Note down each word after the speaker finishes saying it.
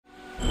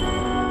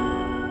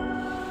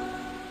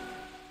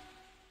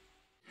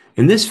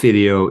In this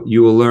video,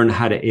 you will learn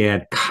how to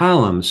add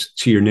columns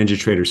to your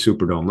NinjaTrader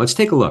SuperDOM. Let's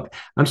take a look.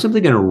 I'm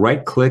simply going to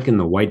right-click in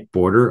the white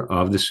border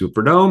of the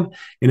SuperDOM,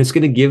 and it's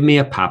going to give me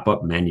a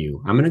pop-up menu.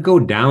 I'm going to go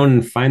down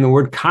and find the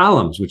word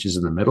columns, which is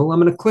in the middle. I'm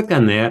going to click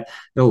on that.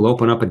 It'll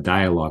open up a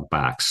dialog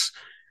box.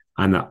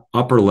 On the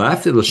upper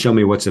left, it'll show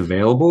me what's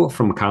available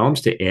from columns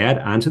to add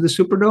onto the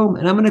SuperDOM,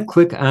 and I'm going to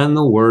click on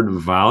the word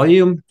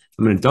volume.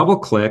 I'm going to double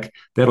click.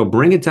 That'll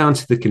bring it down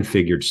to the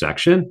configured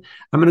section.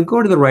 I'm going to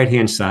go to the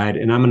right-hand side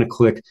and I'm going to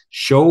click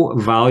Show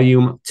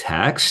Volume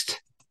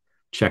Text.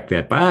 Check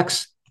that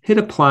box, hit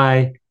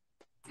Apply,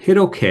 hit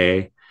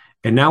OK.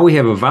 And now we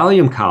have a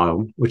volume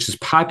column, which is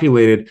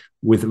populated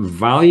with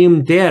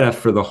volume data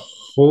for the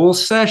whole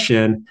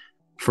session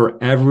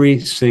for every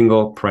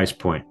single price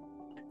point.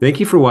 Thank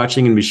you for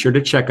watching, and be sure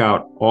to check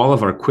out all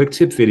of our quick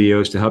tip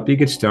videos to help you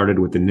get started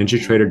with the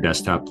NinjaTrader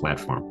Desktop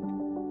platform.